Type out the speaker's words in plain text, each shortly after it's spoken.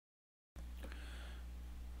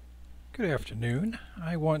Good afternoon.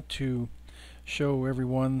 I want to show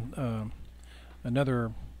everyone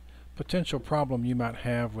another potential problem you might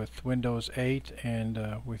have with Windows 8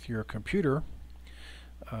 and with your computer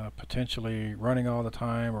potentially running all the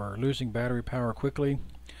time or losing battery power quickly.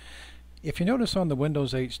 If you notice on the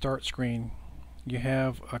Windows 8 start screen, you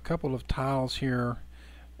have a couple of tiles here,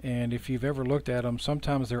 and if you've ever looked at them,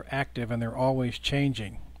 sometimes they're active and they're always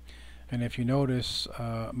changing. And if you notice,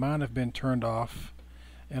 mine have been turned off.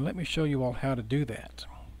 And let me show you all how to do that.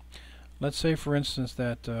 Let's say, for instance,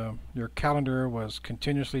 that your calendar was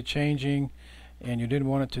continuously changing and you didn't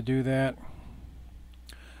want it to do that.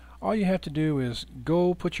 All you have to do is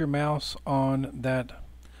go put your mouse on that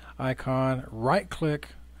icon, right click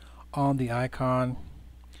on the icon,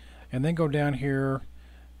 and then go down here,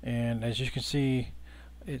 and as you can see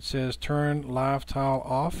it says turn live tile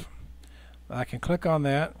off. I can click on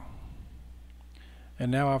that, and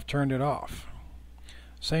now I've turned it off.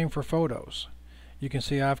 Same for photos. You can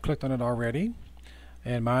see I've clicked on it already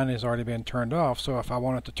and mine has already been turned off, so if I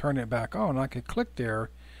wanted to turn it back on, I could click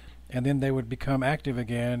there and then they would become active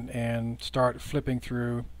again and start flipping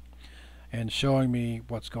through and showing me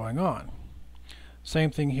what's going on.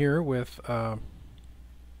 Same thing here with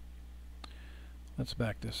let's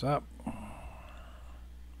back this up.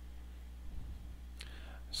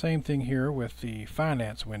 Same thing here with the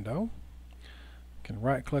finance window. You can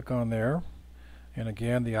right click on there, and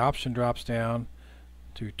again the option drops down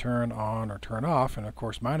to turn on or turn off, and of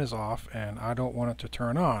course mine is off and I don't want it to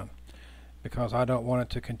turn on because I don't want it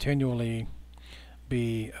to continually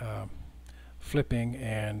be flipping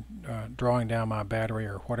and drawing down my battery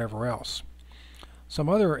or whatever else. Some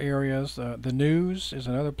other areas, the news is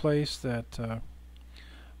another place that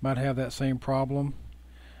might have that same problem,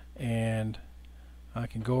 and I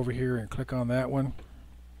can go over here and click on that one,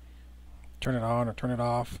 turn it on or turn it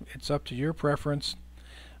off. It's up to your preference,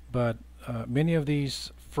 but many of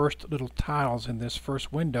these first little tiles in this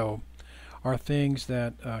first window are things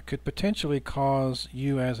that could potentially cause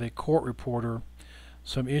you as a court reporter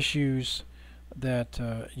some issues that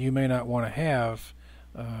you may not want to have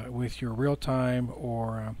with your real time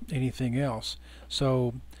or anything else.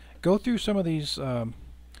 So go through some of these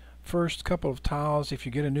first couple of tiles if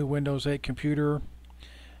you get a new Windows 8 computer,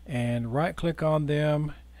 and right click on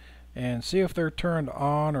them and see if they're turned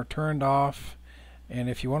on or turned off. And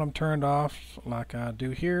if you want them turned off, like I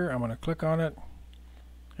do here, I'm going to click on it,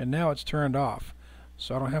 and now it's turned off.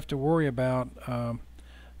 So I don't have to worry about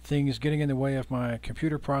things getting in the way of my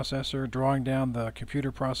computer processor, drawing down the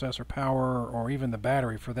computer processor power, or even the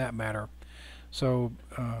battery for that matter. So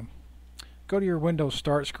go to your Windows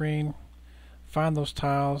start screen, find those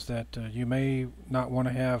tiles that you may not want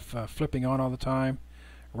to have flipping on all the time,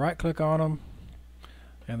 right click on them,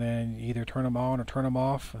 and then either turn them on or turn them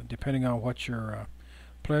off depending on what your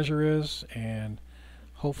pleasure is, and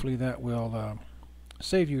hopefully that will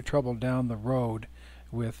save you trouble down the road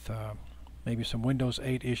with maybe some Windows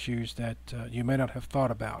 8 issues that you may not have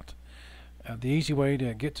thought about. The easy way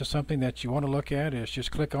to get to something that you want to look at is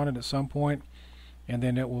just click on it at some point, and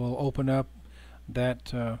then it will open up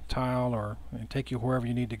that tile and take you wherever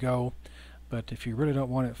you need to go. But if you really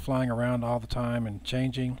don't want it flying around all the time and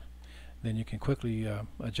changing, then you can quickly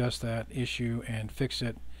adjust that issue and fix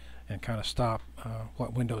it and kind of stop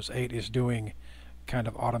what Windows 8 is doing kind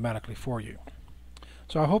of automatically for you.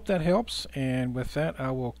 So I hope that helps, and with that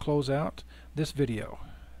I will close out this video.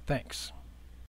 Thanks.